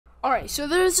Alright, so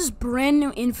there's this brand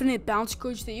new infinite bounce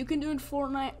glitch that you can do in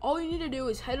Fortnite. All you need to do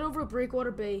is head over to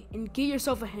Breakwater Bay and get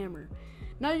yourself a hammer.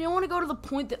 Now you want to go to the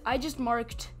point that I just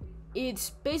marked. It's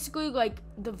basically like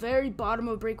the very bottom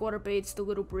of Breakwater Bay. It's the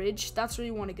little bridge. That's where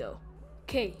you want to go.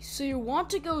 Okay, so you want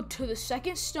to go to the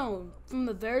second stone from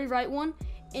the very right one,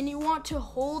 and you want to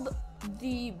hold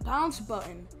the bounce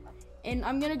button. And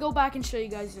I'm going to go back and show you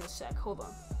guys in a sec. Hold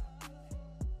on.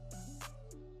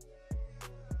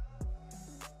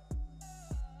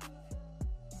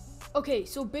 Okay,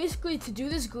 so basically to do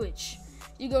this glitch,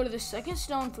 you go to the second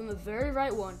stone from the very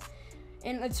right one,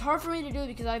 and it's hard for me to do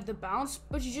because I have the bounce,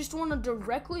 but you just want to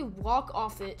directly walk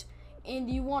off it,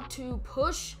 and you want to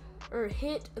push or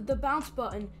hit the bounce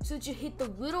button so that you hit the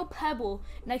little pebble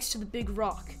next to the big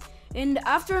rock. And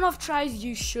after enough tries,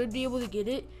 you should be able to get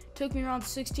it. Took me around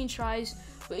 16 tries,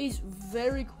 but he's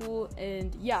very cool,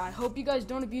 and yeah, I hope you guys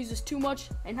don't abuse this too much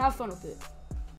and have fun with it.